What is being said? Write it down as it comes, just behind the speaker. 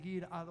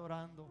seguir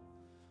adorando,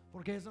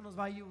 porque eso nos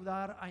va a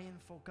ayudar a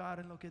enfocar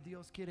en lo que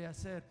Dios quiere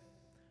hacer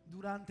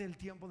durante el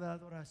tiempo de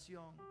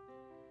adoración.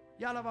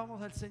 Ya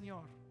alabamos al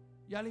Señor,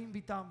 ya le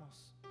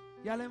invitamos,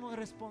 ya le hemos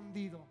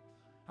respondido.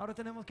 Ahora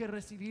tenemos que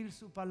recibir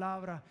su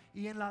palabra,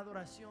 y en la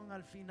adoración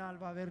al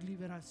final va a haber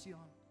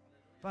liberación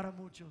para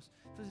muchos.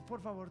 Entonces,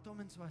 por favor,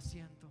 tomen su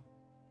asiento.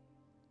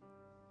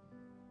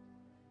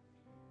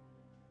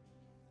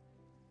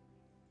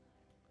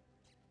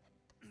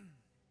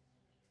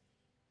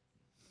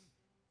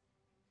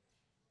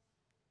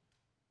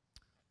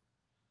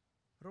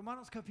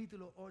 Romanos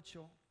capítulo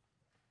 8,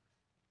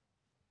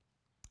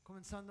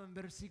 comenzando en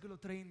versículo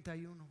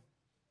 31.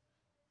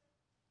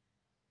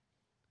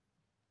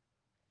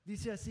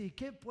 Dice así: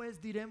 ¿qué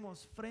pues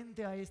diremos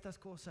frente a estas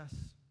cosas?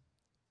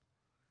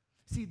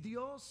 Si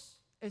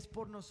Dios es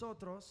por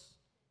nosotros,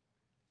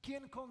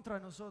 ¿quién contra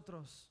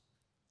nosotros?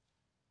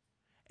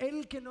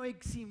 El que no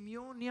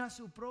eximió ni a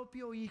su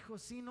propio Hijo,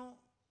 sino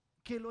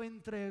que lo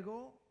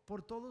entregó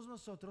por todos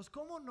nosotros,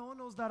 ¿cómo no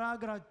nos dará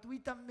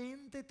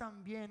gratuitamente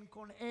también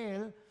con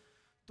Él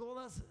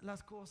todas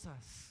las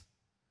cosas?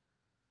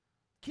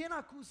 ¿Quién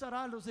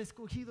acusará a los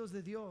escogidos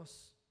de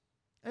Dios?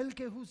 El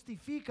que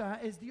justifica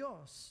es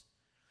Dios.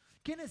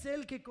 ¿Quién es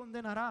el que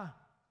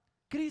condenará?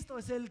 Cristo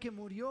es el que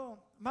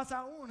murió, más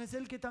aún es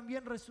el que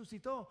también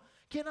resucitó,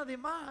 quien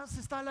además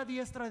está a la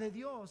diestra de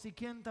Dios y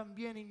quien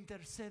también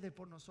intercede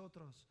por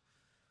nosotros.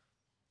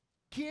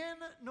 ¿Quién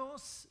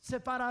nos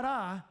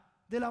separará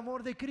del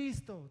amor de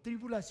Cristo?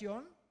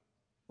 ¿Tribulación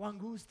o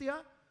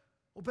angustia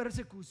o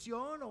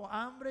persecución o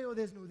hambre o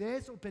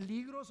desnudez o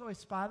peligros o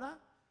espada?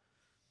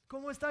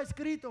 Como está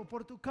escrito: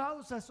 por tu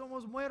causa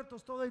somos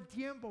muertos todo el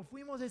tiempo,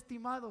 fuimos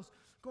estimados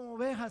como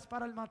ovejas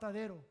para el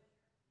matadero.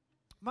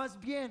 Más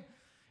bien,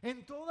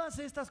 en todas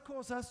estas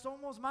cosas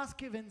somos más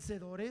que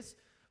vencedores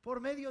por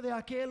medio de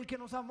aquel que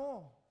nos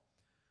amó.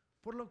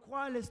 Por lo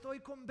cual estoy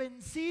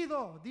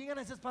convencido, digan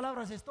esas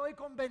palabras: estoy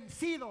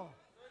convencido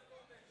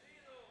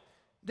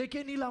de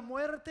que ni la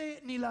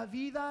muerte, ni la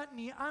vida,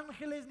 ni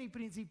ángeles, ni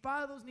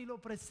principados, ni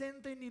lo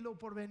presente, ni lo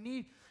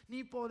porvenir,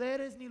 ni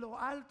poderes, ni lo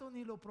alto,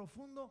 ni lo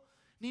profundo,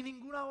 ni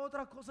ninguna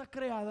otra cosa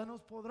creada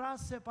nos podrá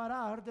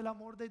separar del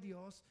amor de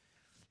Dios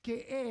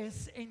que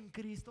es en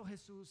Cristo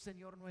Jesús,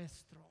 Señor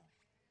nuestro.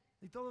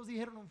 Y todos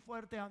dijeron un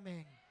fuerte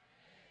amén.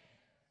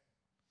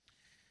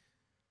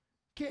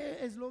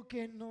 ¿Qué es lo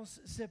que nos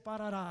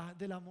separará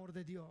del amor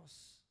de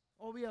Dios?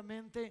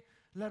 Obviamente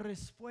la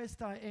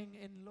respuesta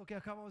en lo que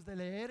acabamos de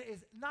leer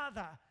es: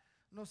 nada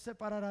nos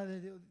separará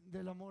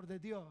del amor de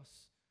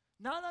Dios.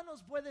 Nada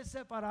nos puede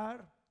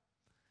separar.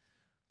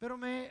 Pero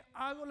me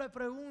hago la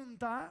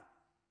pregunta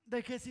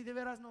de que si de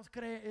veras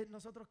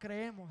nosotros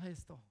creemos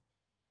esto.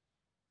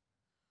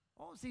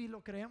 O si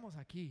lo creemos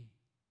aquí.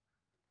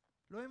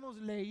 Lo hemos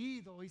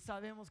leído y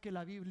sabemos que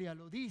la Biblia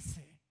lo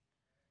dice.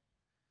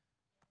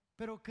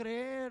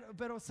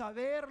 Pero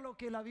saber lo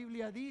que la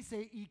Biblia dice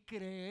y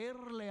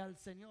creerle al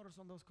Señor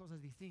son dos cosas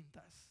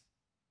distintas.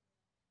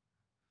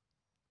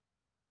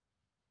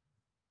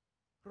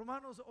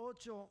 Romanos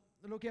 8,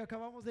 lo que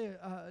acabamos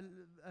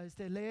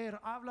de leer,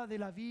 habla de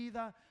la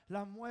vida,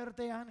 la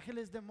muerte,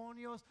 ángeles,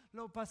 demonios,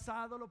 lo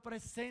pasado, lo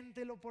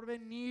presente, lo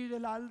porvenir,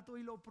 el alto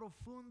y lo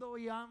profundo,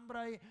 y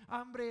hambre,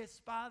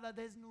 espada,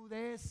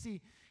 desnudez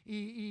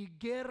y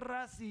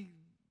guerras y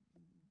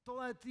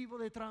todo tipo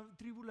de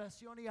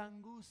tribulación y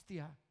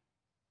angustia.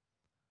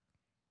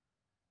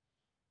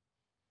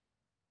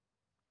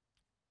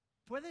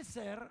 Puede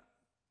ser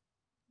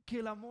que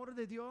el amor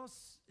de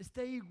Dios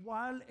esté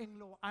igual en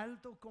lo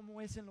alto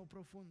como es en lo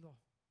profundo.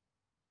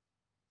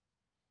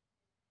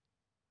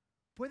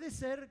 Puede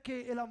ser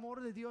que el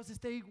amor de Dios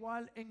esté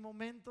igual en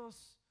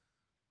momentos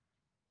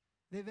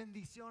de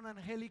bendición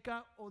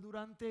angélica o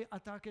durante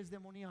ataques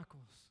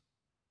demoníacos.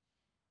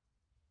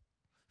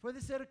 Puede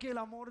ser que el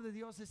amor de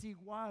Dios es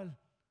igual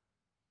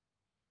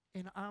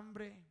en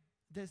hambre,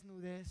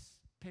 desnudez,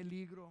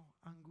 peligro,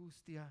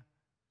 angustia,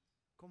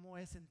 como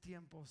es en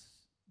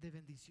tiempos de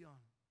bendición.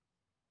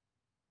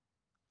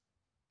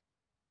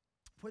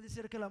 Puede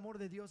ser que el amor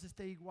de Dios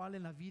esté igual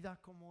en la vida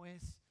como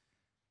es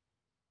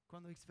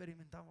cuando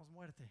experimentamos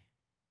muerte.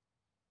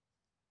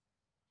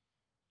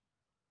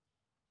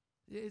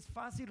 Es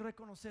fácil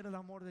reconocer el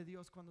amor de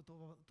Dios cuando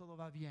todo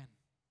va bien.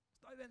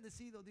 Estoy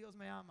bendecido, Dios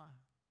me ama.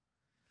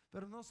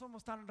 Pero no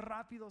somos tan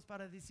rápidos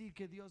para decir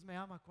que Dios me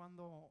ama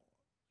cuando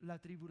la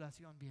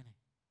tribulación viene.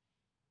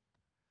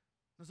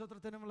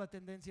 Nosotros tenemos la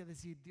tendencia a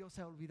decir: Dios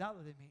se ha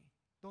olvidado de mí.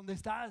 ¿Dónde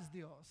estás,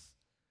 Dios?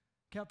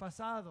 ¿Qué ha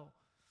pasado?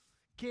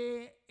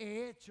 ¿Qué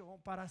he hecho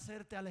para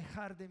hacerte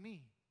alejar de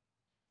mí?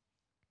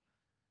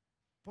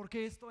 ¿Por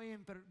qué estoy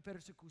en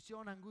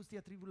persecución,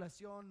 angustia,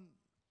 tribulación,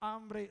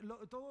 hambre?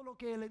 Todo lo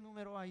que Él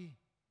enumeró ahí.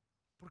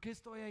 ¿Por qué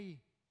estoy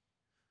ahí?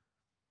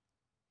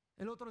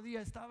 El otro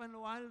día estaba en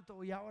lo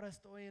alto y ahora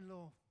estoy en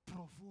lo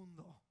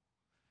profundo.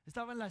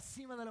 Estaba en la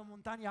cima de la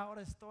montaña,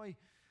 ahora estoy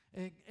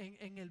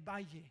en el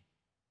valle.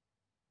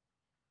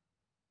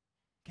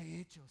 ¿Qué he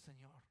hecho,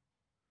 Señor?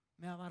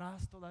 ¿Me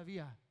amarás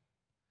todavía?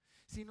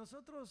 Si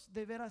nosotros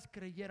de veras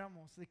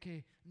creyéramos de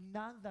que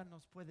nada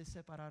nos puede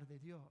separar de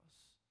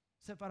Dios,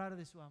 separar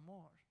de su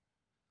amor,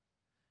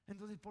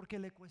 entonces ¿por qué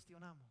le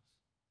cuestionamos?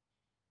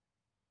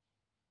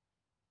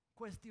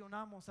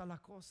 Cuestionamos a la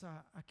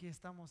cosa a que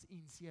estamos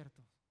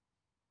inciertos.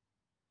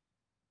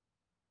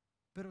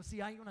 Pero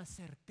si hay una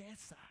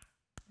certeza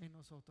en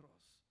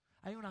nosotros,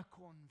 hay una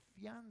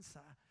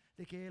confianza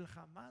de que Él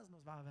jamás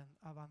nos va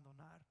a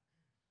abandonar.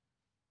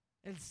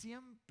 Él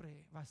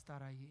siempre va a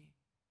estar allí.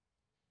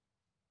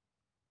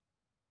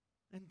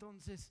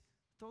 Entonces,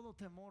 todo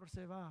temor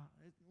se va.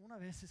 Una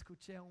vez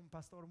escuché a un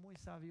pastor muy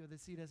sabio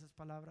decir esas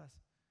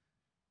palabras.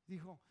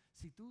 Dijo,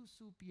 si tú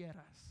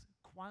supieras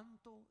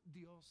cuánto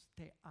Dios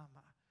te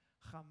ama,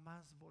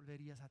 jamás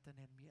volverías a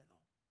tener miedo.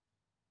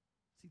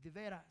 Si de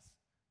veras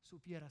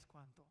supieras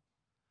cuánto,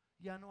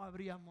 ya no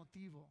habría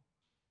motivo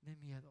de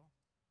miedo.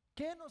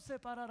 ¿Qué nos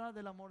separará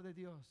del amor de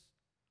Dios?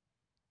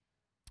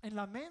 En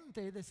la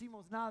mente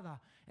decimos nada,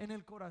 en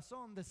el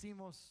corazón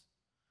decimos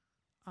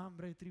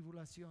hambre,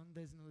 tribulación,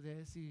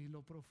 desnudez y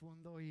lo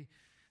profundo y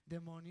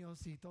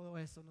demonios y todo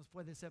eso nos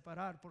puede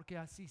separar, porque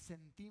así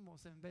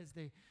sentimos en vez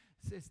de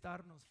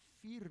estarnos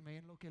firme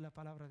en lo que la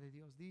palabra de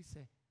Dios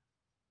dice.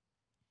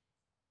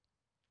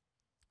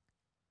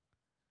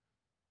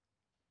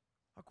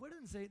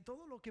 Acuérdense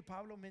todo lo que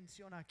Pablo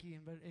menciona aquí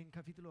en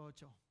capítulo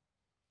 8.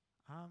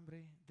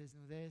 Hambre,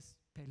 desnudez,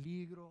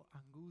 peligro,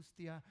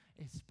 angustia,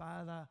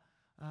 espada,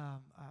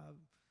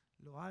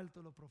 lo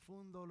alto, lo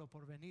profundo, lo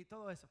porvenir,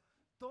 todo eso.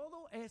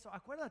 Todo eso,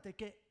 acuérdate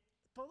que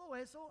todo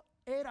eso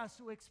era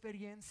su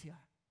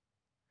experiencia.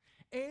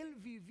 Él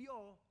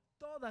vivió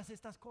todas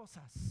estas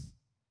cosas.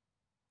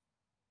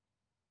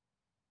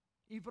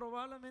 Y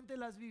probablemente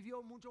las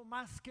vivió mucho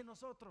más que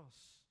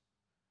nosotros.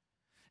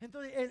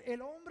 Entonces,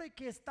 el hombre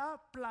que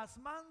está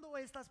plasmando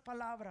estas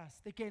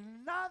palabras de que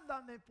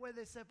nada me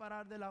puede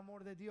separar del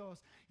amor de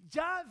Dios,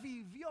 ya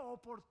vivió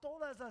por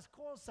todas las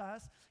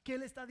cosas que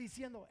él está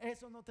diciendo.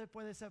 Eso no te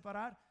puede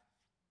separar.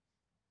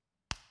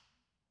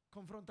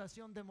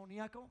 Confrontación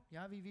demoníaco,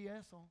 ya viví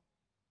eso.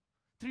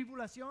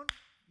 Tribulación,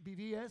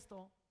 viví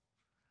esto.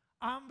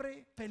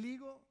 Hambre,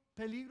 peligro,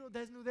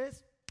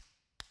 desnudez,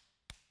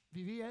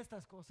 viví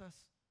estas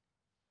cosas.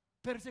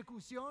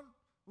 Persecución,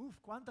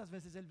 ¿cuántas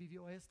veces él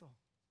vivió esto?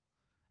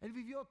 Él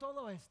vivió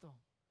todo esto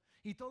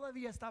y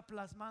todavía está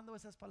plasmando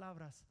esas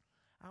palabras.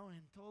 Aún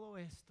en todo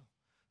esto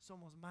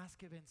somos más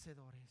que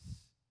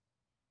vencedores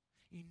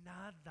y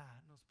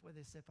nada nos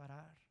puede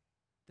separar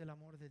del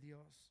amor de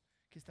Dios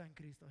que está en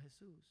Cristo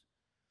Jesús.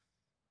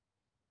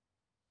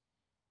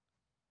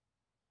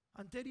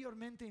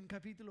 Anteriormente en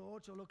capítulo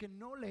 8, lo que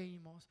no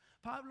leímos,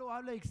 Pablo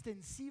habla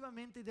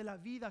extensivamente de la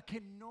vida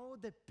que no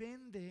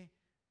depende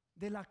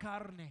de la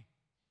carne.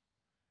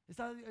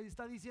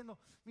 Está diciendo,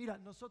 mira,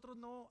 nosotros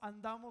no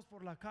andamos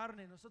por la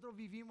carne, nosotros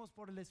vivimos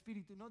por el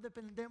Espíritu, no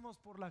dependemos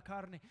por la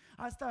carne.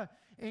 Hasta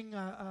en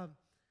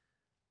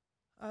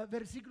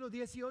versículo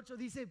 18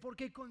 dice,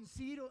 porque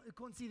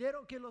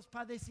considero que los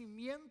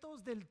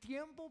padecimientos del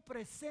tiempo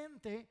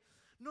presente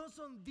no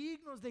son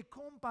dignos de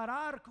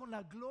comparar con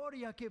la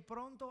gloria que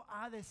pronto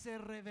ha de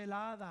ser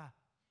revelada.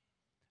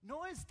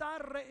 No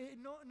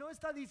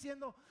está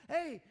diciendo,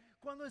 hey,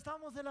 cuando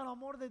estamos en el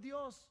amor de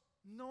Dios,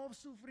 no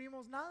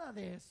sufrimos nada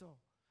de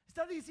eso.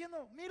 Está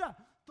diciendo, mira,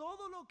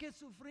 todo lo que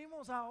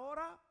sufrimos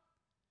ahora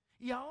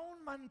y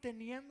aún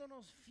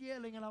manteniéndonos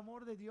fiel en el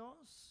amor de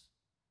Dios,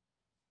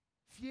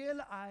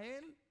 fiel a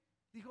Él,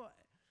 dijo,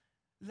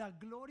 la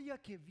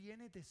gloria que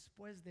viene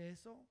después de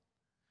eso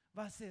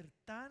va a ser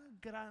tan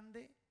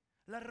grande,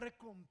 la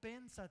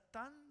recompensa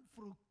tan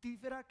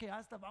fructífera que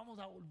hasta vamos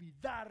a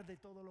olvidar de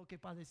todo lo que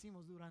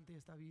padecimos durante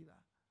esta vida.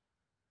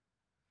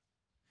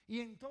 Y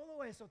en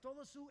todo eso,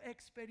 toda su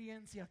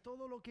experiencia,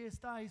 todo lo que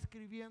está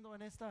escribiendo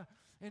en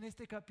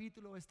este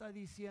capítulo, está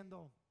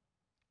diciendo,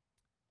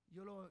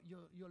 yo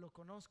lo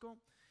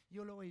conozco,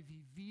 yo lo he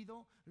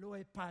vivido, lo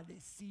he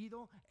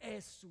padecido,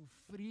 he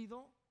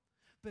sufrido,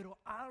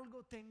 pero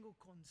algo tengo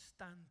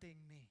constante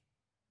en mí.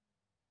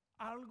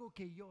 Algo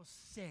que yo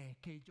sé,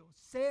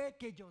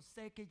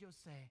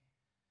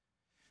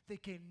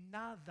 de que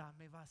nada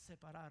me va a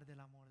separar del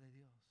amor de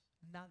Dios.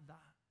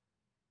 Nada.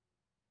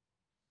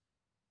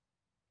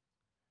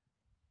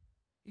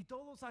 Y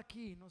todos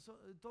aquí,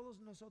 todos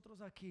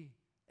nosotros aquí,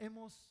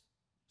 hemos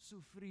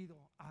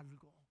sufrido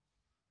algo.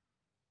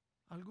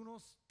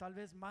 Algunos tal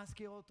vez más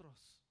que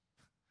otros,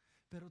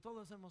 pero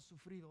todos hemos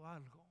sufrido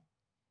algo.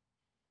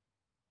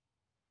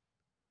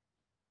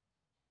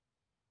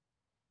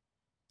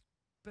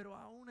 Pero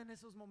aún en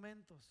esos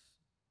momentos,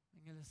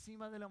 en el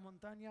cima de la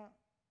montaña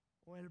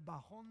o el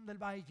bajón del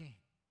valle,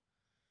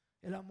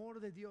 el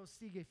amor de Dios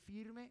sigue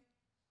firme,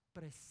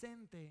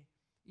 presente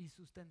y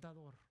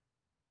sustentador.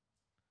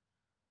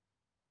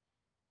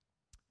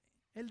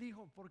 Él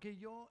dijo, porque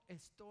yo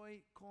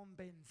estoy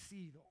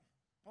convencido.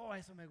 Oh,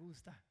 eso me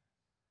gusta.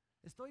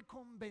 Estoy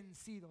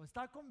convencido.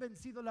 Está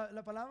convencido.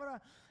 La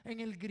palabra en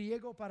el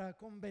griego para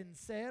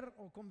convencer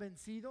o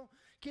convencido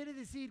quiere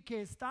decir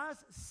que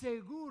estás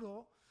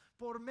seguro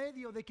por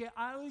medio de que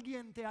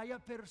alguien te haya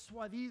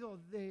persuadido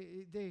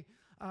de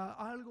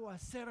algo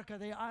acerca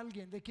de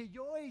alguien, de que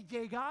yo he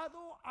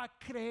llegado a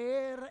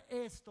creer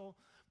esto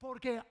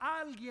porque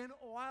alguien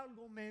o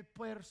algo me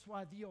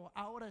persuadió.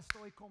 Ahora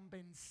estoy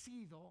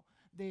convencido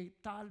de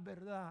tal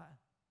verdad.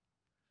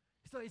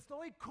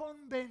 Estoy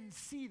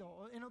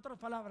convencido, en otras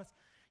palabras,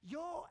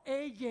 yo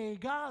he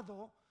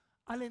llegado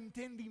al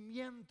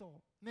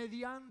entendimiento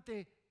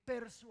mediante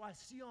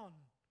persuasión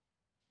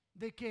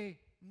de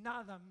que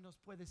nada nos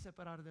puede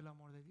separar del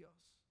amor de Dios.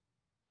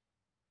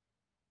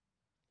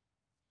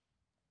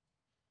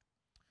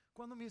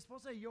 Cuando mi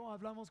esposa y yo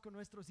hablamos con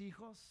nuestros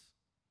hijos,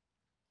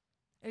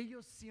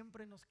 ellos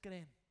siempre nos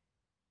creen.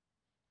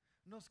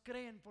 Nos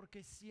creen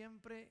porque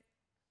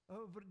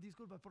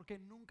porque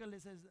nunca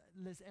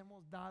les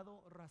hemos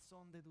dado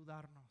razón de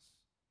dudarnos.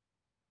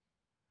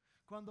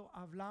 Cuando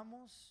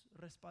hablamos,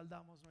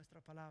 respaldamos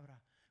nuestra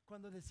palabra.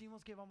 Cuando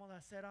decimos que vamos a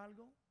hacer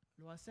algo,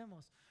 lo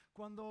hacemos.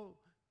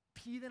 Cuando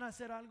piden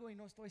hacer algo y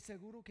no estoy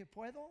seguro que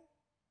puedo,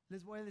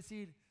 les voy a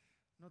decir,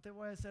 no te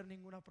voy a hacer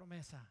ninguna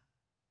promesa.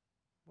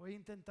 Voy a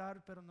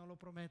intentar, pero no lo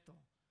prometo.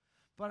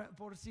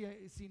 Por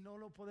si no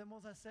lo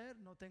podemos hacer,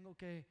 no tengo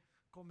que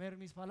comer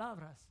mis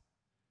palabras.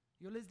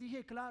 Yo les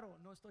dije, claro,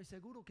 no estoy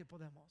seguro que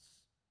podemos.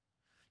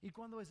 Y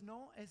cuando es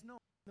no, es no.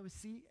 Cuando es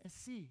sí, es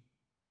sí.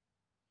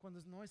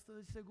 Cuando no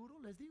estoy seguro,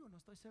 les digo, no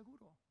estoy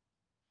seguro.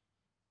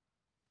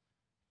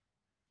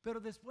 Pero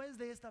después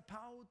de esta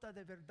pauta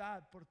de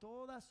verdad por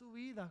toda su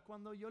vida,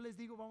 cuando yo les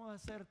digo vamos a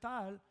hacer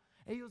tal,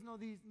 ellos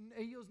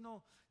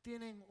no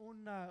tienen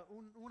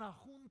una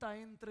junta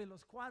entre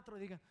los cuatro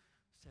y digan,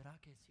 ¿será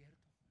que es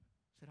cierto?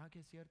 ¿Será que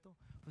es cierto?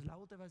 Pues la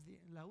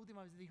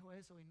última vez dijo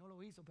eso y no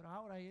lo hizo, pero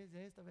ahora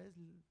esta vez,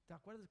 ¿te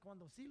acuerdas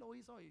cuando sí lo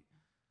hizo?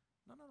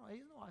 No,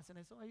 ellos no hacen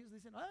eso. Ellos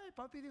dicen, ay,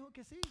 papi dijo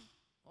que sí,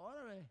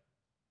 órale.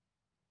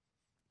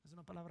 Es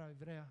una palabra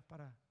hebrea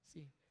para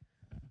sí.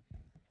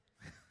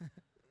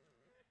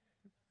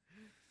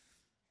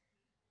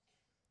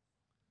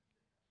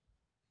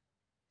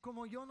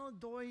 Como yo no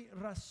doy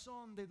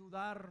razón de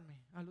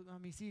dudarme a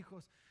mis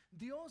hijos,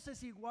 Dios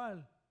es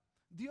igual.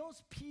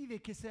 Dios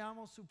pide que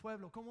seamos su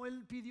pueblo, como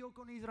Él pidió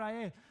con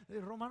Israel.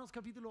 Romanos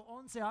capítulo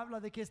 11 habla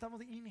de que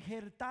estamos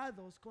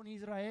injertados con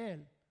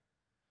Israel,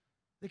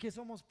 de que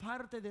somos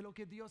parte de lo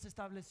que Dios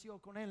estableció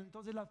con Él.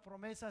 Entonces las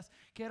promesas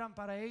que eran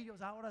para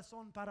ellos ahora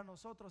son para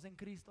nosotros en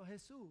Cristo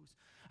Jesús.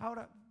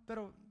 Ahora,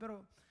 pero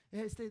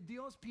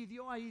Dios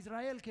pidió a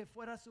Israel que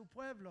fuera su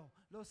pueblo.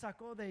 Los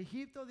sacó de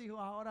Egipto, dijo,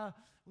 ahora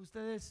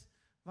ustedes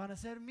van a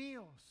ser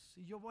míos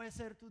y yo voy a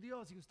ser tu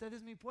Dios y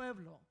ustedes mi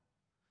pueblo.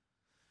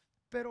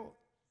 Pero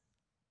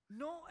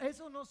no,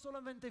 eso no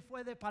solamente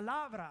fue de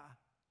palabra.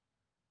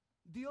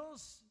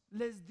 Dios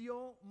les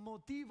dio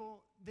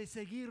motivo de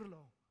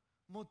seguirlo,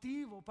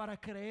 motivo para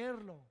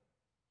creerlo.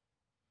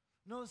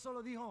 No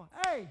solo dijo,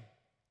 hey,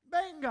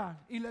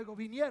 vengan, y luego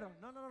vinieron.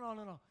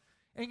 No.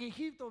 En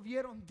Egipto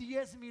vieron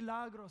 10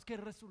 milagros que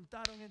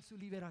resultaron en su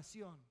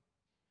liberación.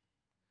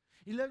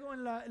 Y luego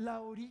en la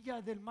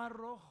orilla del Mar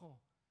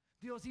Rojo,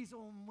 Dios hizo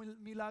un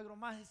milagro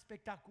más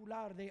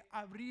espectacular de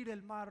abrir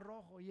el Mar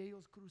Rojo y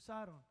ellos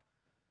cruzaron.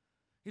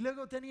 Y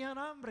luego tenían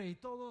hambre y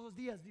todos los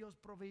días Dios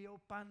proveyó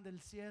pan del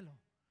cielo.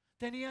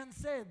 Tenían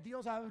sed,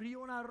 Dios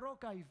abrió una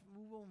roca y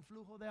hubo un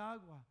flujo de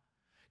agua.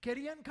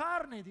 Querían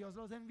carne, Dios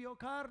los envió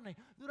carne.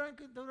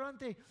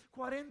 Durante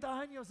 40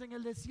 años en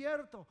el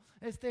desierto,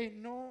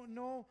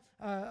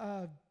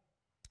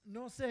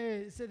 no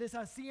se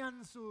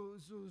deshacían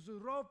su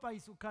ropa y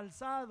su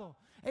calzado.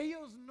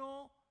 Ellos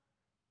no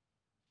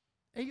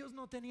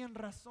tenían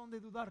razón de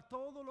dudar.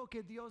 Todo lo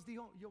que Dios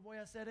dijo, yo voy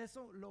a hacer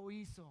eso, lo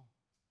hizo.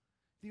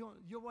 Dijo,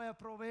 yo voy a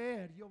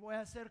proveer, yo voy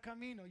a hacer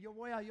camino, yo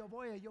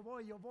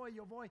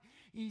voy.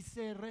 Y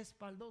se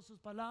respaldó sus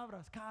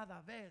palabras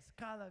cada vez,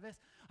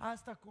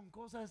 hasta con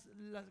cosas,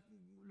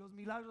 los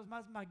milagros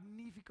más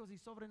magníficos y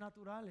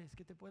sobrenaturales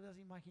que te puedas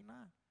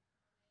imaginar.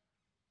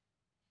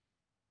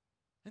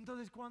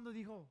 Entonces cuando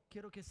dijo,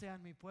 quiero que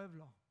sean mi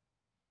pueblo,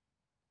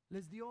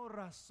 les dio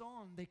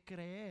razón de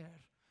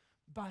creer.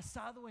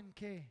 ¿Basado en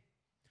qué?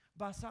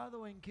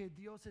 Basado en que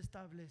Dios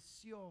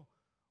estableció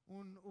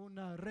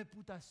una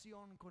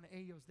reputación con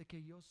ellos de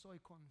que yo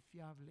soy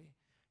confiable,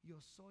 yo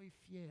soy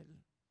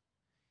fiel.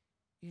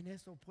 Y en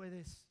eso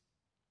puedes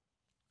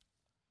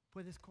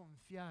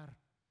confiar.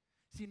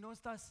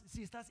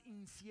 Si estás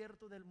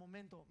incierto del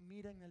momento,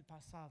 mira en el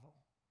pasado.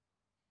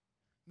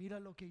 Mira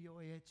lo que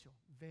yo he hecho,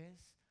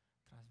 vez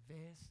tras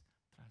vez,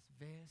 tras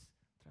vez,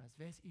 tras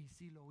vez. Y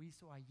si lo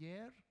hizo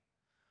ayer,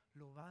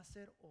 lo va a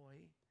hacer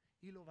hoy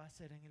y lo va a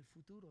hacer en el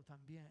futuro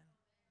también.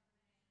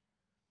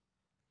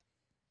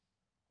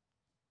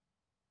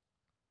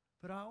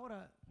 Pero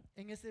ahora,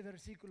 en estos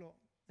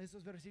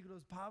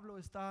versículos, Pablo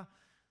está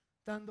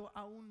dando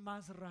aún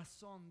más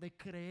razón de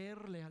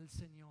creerle al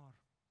Señor,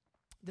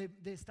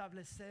 de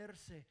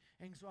establecerse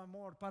en su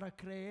amor, para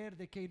creer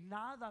de que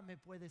nada me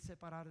puede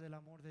separar del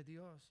amor de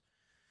Dios.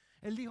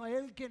 Él dijo,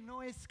 Él que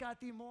no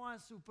escatimó a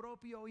su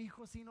propio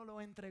Hijo, sino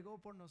lo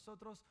entregó por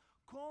nosotros,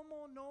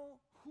 ¿cómo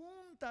no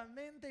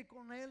juntamente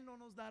con Él no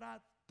nos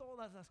dará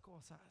todas las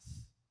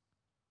cosas?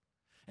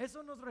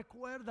 Eso nos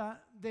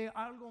recuerda de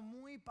algo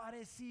muy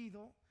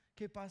parecido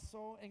que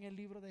pasó en el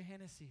libro de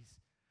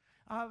Génesis.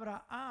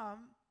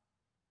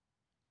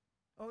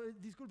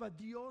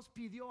 Dios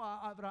pidió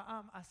a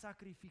Abraham a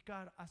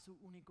sacrificar a su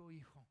único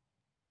hijo.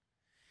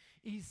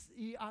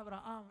 Y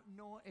Abraham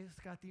no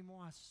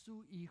escatimó a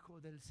su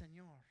hijo del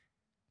Señor.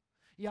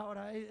 Y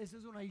ahora esa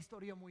es una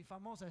historia muy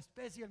famosa,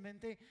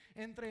 especialmente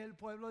entre el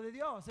pueblo de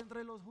Dios,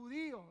 entre los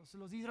judíos,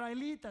 los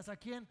israelitas,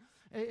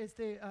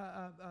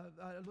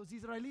 los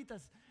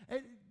israelitas,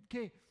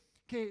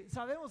 que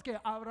sabemos que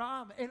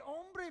Abraham, el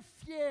hombre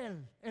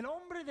fiel, el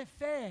hombre de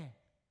fe,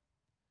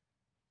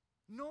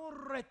 no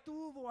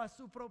retuvo a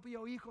su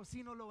propio hijo,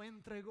 sino lo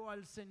entregó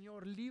al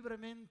Señor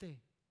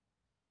libremente.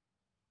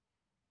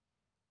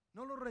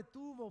 No lo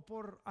retuvo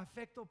por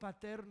afecto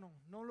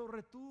paterno, no lo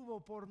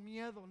retuvo por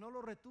miedo, no lo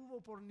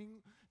retuvo por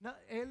ningún...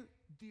 Él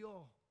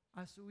dio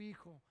a su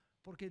hijo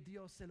porque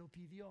Dios se lo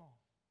pidió.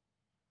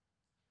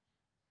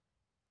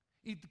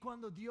 Y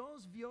cuando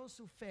Dios vio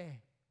su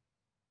fe,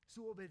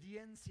 su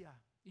obediencia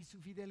y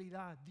su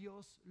fidelidad,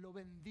 Dios lo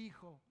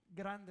bendijo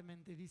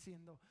grandemente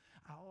diciendo: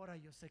 ahora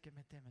yo sé que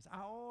me temes,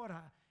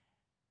 ahora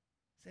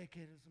sé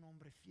que eres un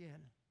hombre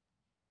fiel.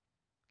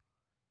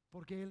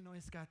 Porque Él no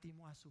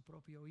escatimó a su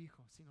propio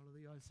hijo, sino lo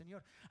dio al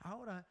Señor.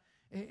 Ahora,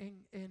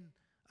 en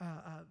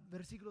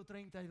versículo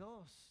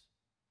 32,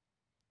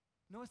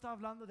 no está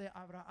hablando de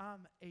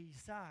Abraham e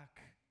Isaac,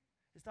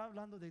 está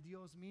hablando de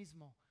Dios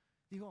mismo.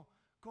 Dijo,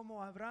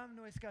 como Abraham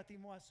no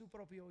escatimó a su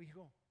propio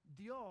hijo,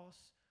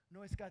 Dios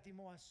no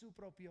escatimó a su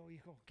propio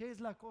hijo. ¿Qué es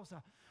la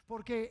cosa?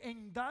 Porque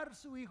en dar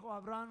su hijo,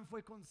 Abraham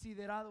fue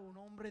considerado un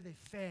hombre de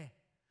fe,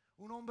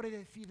 un hombre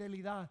de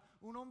fidelidad,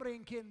 un hombre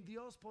en quien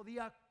Dios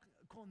podía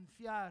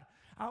confiar.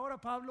 Ahora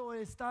Pablo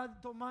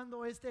está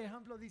tomando este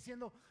ejemplo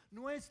diciendo: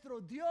 nuestro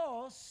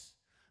Dios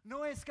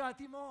no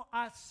escatimó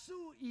a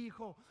su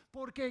hijo,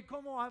 porque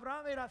como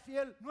Abraham era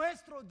fiel,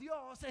 nuestro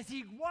Dios es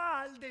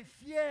igual de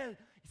fiel,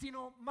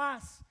 sino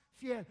más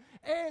fiel.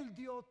 Él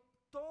dio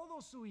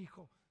todo su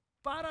hijo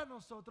para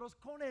nosotros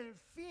con el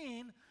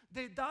fin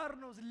de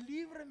darnos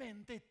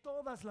libremente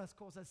todas las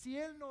cosas. Si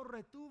Él no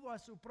retuvo a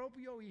su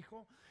propio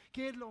hijo,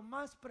 que es lo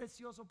más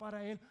precioso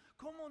para Él,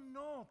 ¿cómo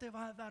no te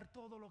va a dar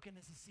todo lo que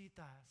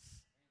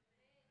necesitas?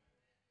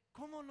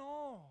 ¿Cómo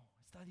no?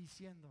 Está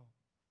diciendo.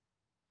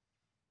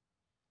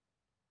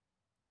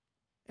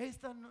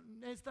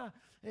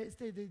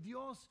 De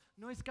Dios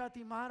no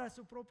escatimar a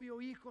su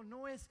propio hijo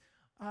no es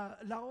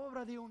la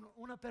obra de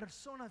una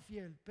persona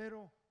fiel,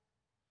 pero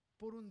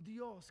por un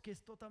Dios que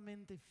es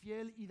totalmente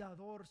fiel y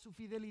dador. Su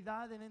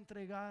fidelidad en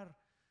entregar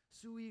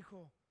su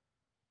hijo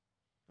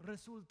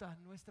resulta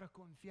en nuestra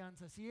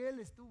confianza. Si Él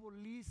estuvo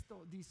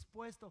listo,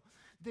 dispuesto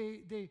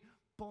de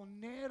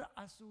poner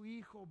a su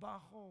hijo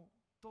bajo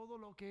todo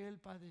lo que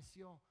Él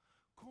padeció,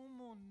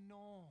 ¿cómo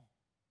no?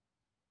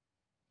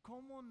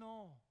 ¿Cómo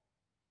no?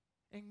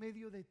 En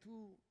medio de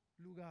tu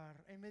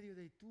lugar, en medio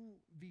de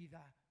tu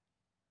vida,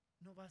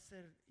 no va a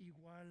ser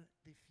igual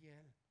de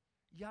fiel.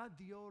 Ya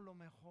dio lo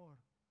mejor.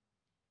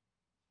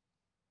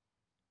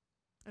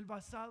 El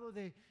basado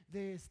de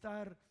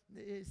estar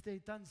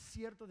tan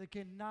cierto de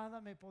que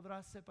nada me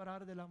podrá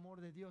separar del amor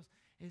de Dios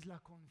es la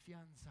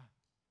confianza.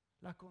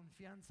 La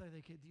confianza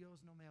de que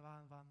Dios no me va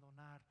a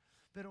abandonar.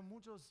 Pero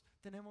muchos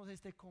tenemos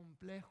este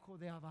complejo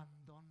de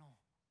abandono.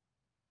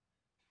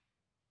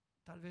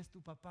 Tal vez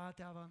tu papá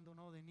te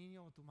abandonó de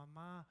niño, o tu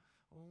mamá,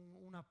 o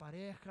una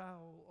pareja,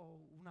 o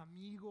un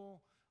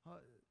amigo.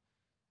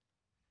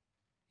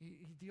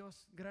 Y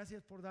Dios,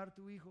 gracias por dar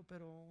tu hijo,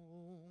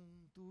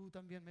 pero tú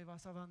también me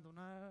vas a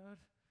abandonar.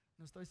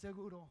 No estoy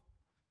seguro.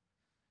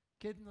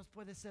 ¿Qué nos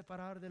puede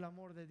separar del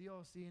amor de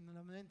Dios? Y en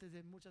la mente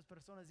de muchas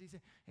personas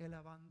dice: el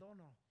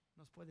abandono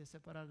nos puede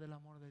separar del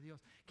amor de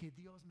Dios. Que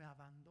Dios me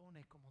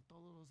abandone como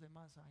todos los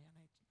demás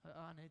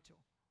han hecho.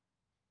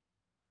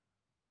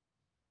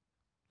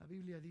 La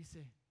Biblia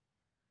dice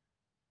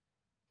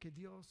que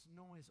Dios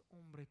no es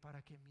hombre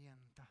para que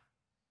mienta.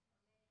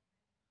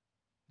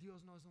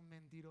 Dios no es un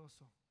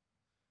mentiroso.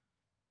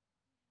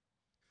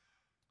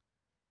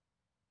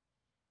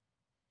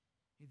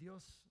 Y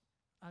Dios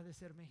ha de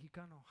ser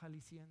mexicano,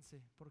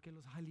 jalisciense, porque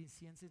los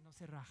jaliscienses no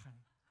se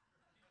rajan.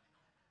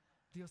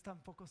 Dios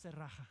tampoco se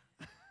raja.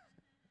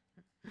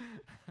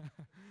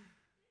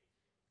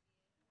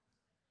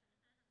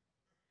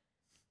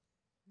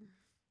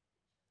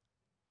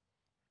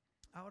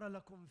 Ahora,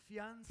 la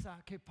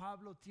confianza que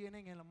Pablo tiene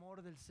en el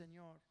amor del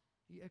Señor.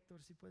 Y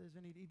Héctor, si puedes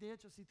venir. Y de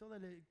hecho, si todo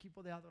el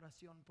equipo de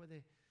adoración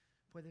puede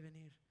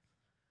venir.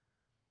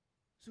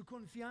 Su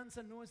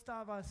confianza no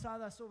está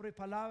basada sobre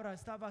palabras,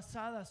 está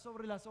basada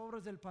sobre las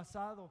obras del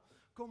pasado.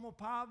 Como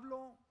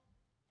Pablo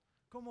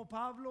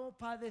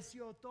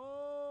padeció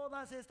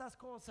todas estas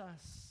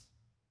cosas.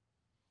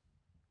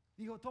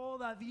 Digo,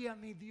 todavía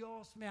mi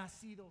Dios me ha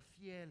sido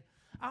fiel.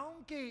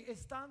 Aunque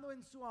estando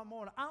en su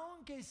amor,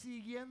 aunque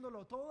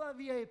siguiéndolo,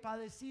 todavía he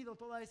padecido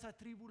toda esa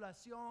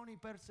tribulación y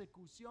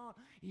persecución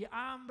y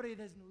hambre y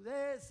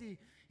desnudez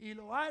y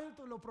lo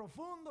alto, lo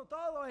profundo,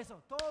 todo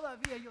eso.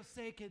 Todavía yo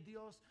sé que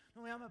Dios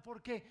no me ama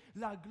porque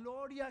la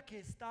gloria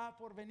que está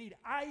por venir,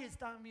 ahí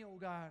está mi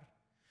hogar.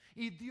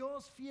 Y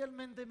Dios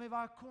fielmente me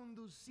va a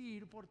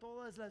conducir por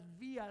todas las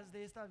vías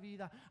de esta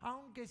vida,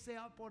 aunque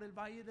sea por el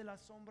valle de la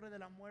sombra de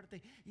la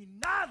muerte. Y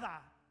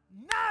nada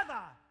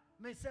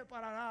me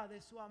separará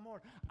de su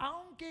amor,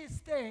 aunque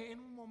esté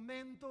en un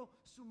momento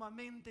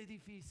sumamente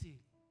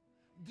difícil.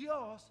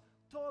 Dios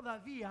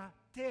todavía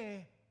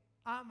te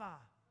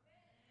ama.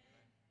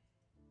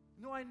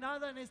 No hay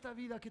nada en esta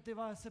vida que te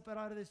va a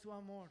separar de su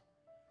amor.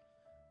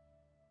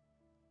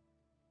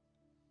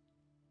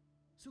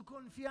 Su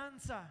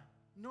confianza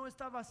no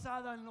está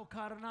basada en lo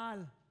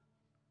carnal.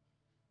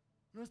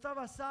 No está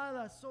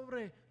basada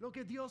sobre lo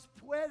que Dios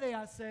puede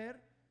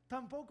hacer,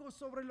 tampoco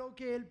sobre lo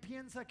que Él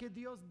piensa que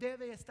Dios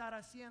debe estar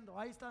haciendo.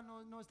 Ahí está,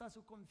 no está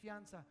su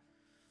confianza.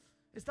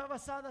 Está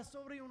basada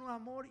sobre un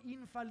amor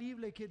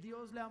infalible que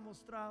Dios le ha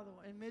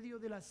mostrado en medio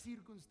de las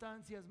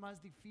circunstancias más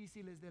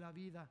difíciles de la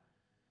vida.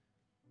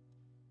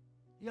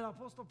 Y el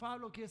apóstol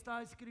Pablo, que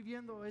está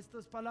escribiendo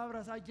estas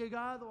palabras, ha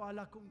llegado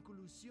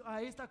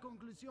a esta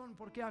conclusión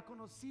porque ha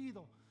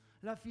conocido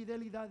la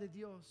fidelidad de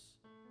Dios.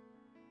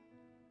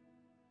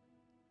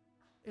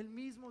 El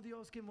mismo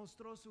Dios que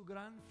mostró su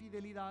gran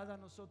fidelidad a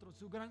nosotros,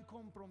 su gran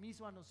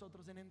compromiso a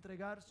nosotros en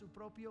entregar su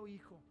propio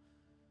Hijo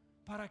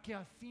para que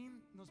al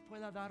fin nos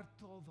pueda dar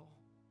todo.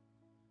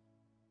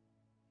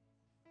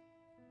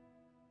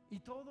 Y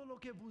todo lo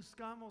que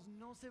buscamos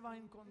no se va a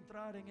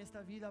encontrar en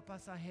esta vida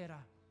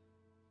pasajera.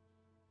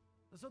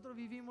 Nosotros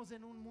vivimos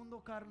en un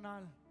mundo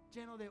carnal,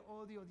 lleno de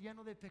odio,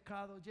 lleno de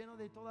pecado, lleno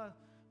de toda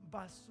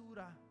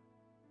basura.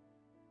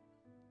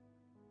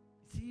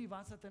 Sí,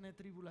 vas a tener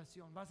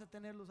tribulación, vas a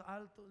tener los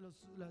altos,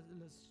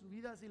 las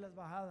subidas y las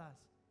bajadas.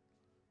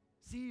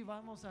 Sí,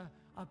 vamos a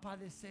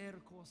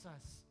padecer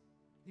cosas.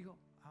 Digo,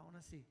 aún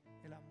así,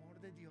 el amor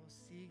de Dios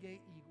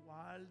sigue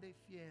igual de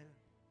fiel.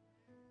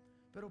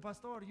 Pero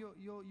pastor,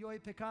 yo he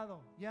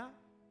pecado, ¿ya?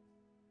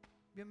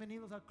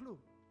 Bienvenidos al club.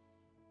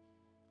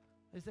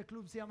 Este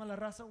club se llama la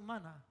raza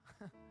humana.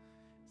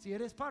 Si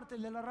eres parte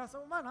de la raza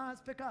humana,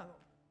 has pecado.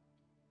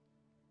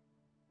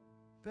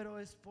 Pero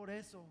es por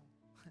eso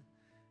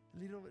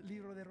el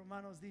libro de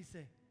Romanos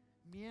dice: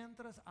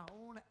 mientras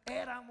aún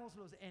éramos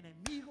los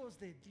enemigos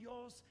de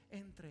Dios,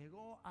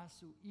 entregó a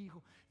su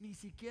Hijo. Ni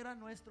siquiera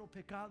nuestro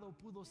pecado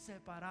pudo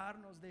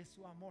separarnos de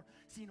su amor,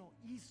 sino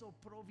hizo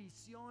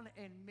provisión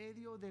en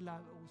medio de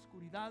la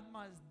oscuridad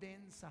más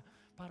densa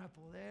para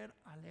poder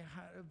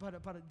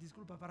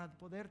para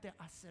poderte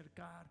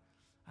acercar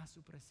a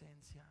su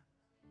presencia.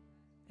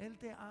 Él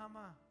te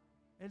ama,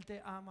 Él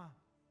te ama.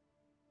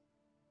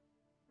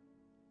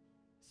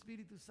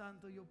 Espíritu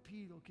Santo, yo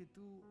pido que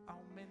tú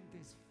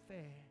aumentes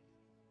fe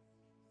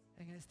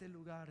en este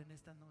lugar, en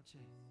esta noche.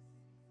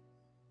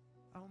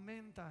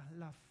 Aumenta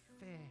la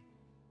fe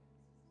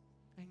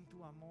en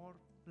tu amor,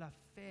 la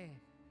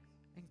fe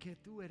en que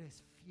tú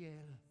eres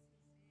fiel.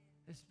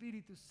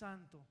 Espíritu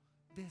Santo,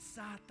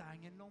 desata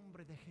en el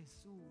nombre de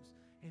Jesús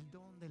el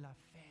don de la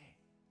fe,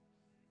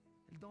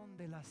 el don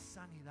de la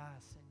sanidad,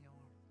 Señor.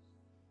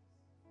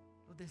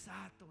 Lo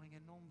desato en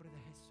el nombre de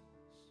Jesús.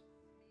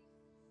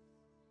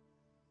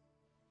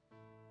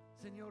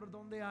 Señor,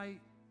 donde hay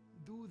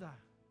duda,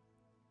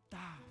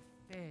 da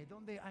fe.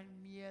 Donde hay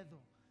miedo,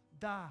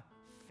 da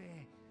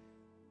fe.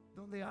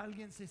 Donde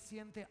alguien se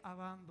siente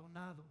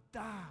abandonado,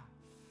 da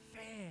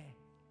fe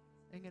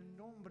en el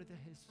nombre de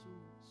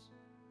Jesús.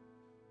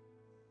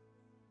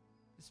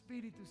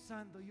 Espíritu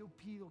Santo, yo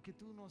pido que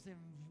tú nos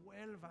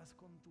envuelvas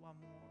con tu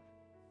amor,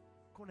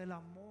 con el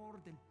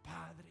amor del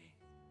Padre,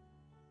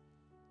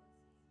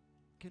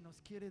 que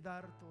nos quiere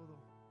dar todo,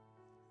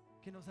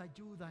 que nos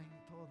ayuda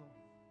en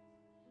todo.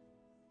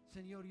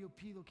 Señor, yo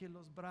pido que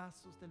los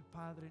brazos del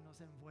Padre nos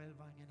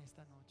envuelvan en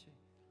esta noche.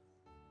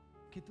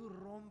 Que tú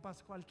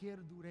rompas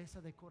cualquier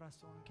dureza de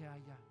corazón que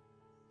haya.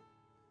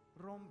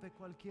 Rompe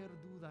cualquier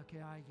duda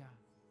que haya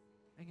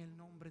en el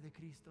nombre de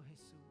Cristo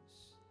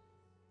Jesús.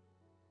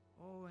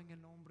 Oh, en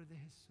el nombre de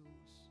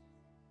Jesús.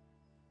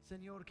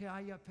 Señor, que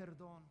haya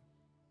perdón.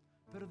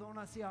 Perdón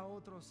hacia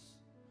otros.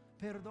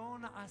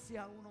 Perdón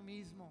hacia uno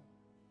mismo.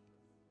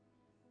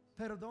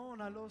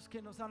 Perdona a los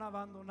que nos han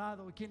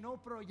abandonado y que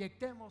no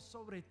proyectemos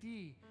sobre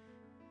ti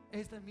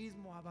este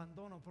mismo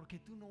abandono, porque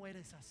tú no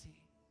eres así.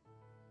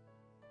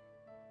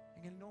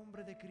 En el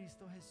nombre de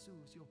Cristo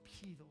Jesús yo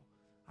pido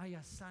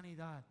haya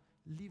sanidad,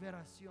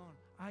 liberación,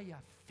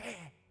 haya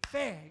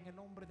fe en el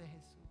nombre de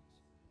Jesús.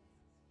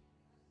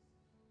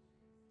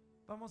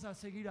 Vamos a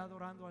seguir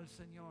adorando al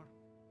Señor.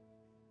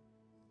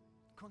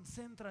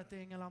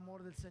 Concéntrate en el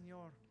amor del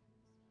Señor.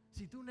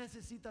 Si tú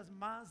necesitas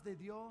más de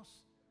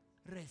Dios,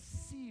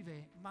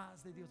 recibe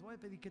más de Dios. Voy a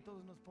pedir que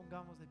todos nos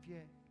pongamos de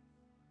pie.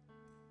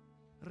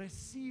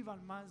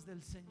 Reciban más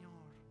del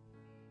Señor.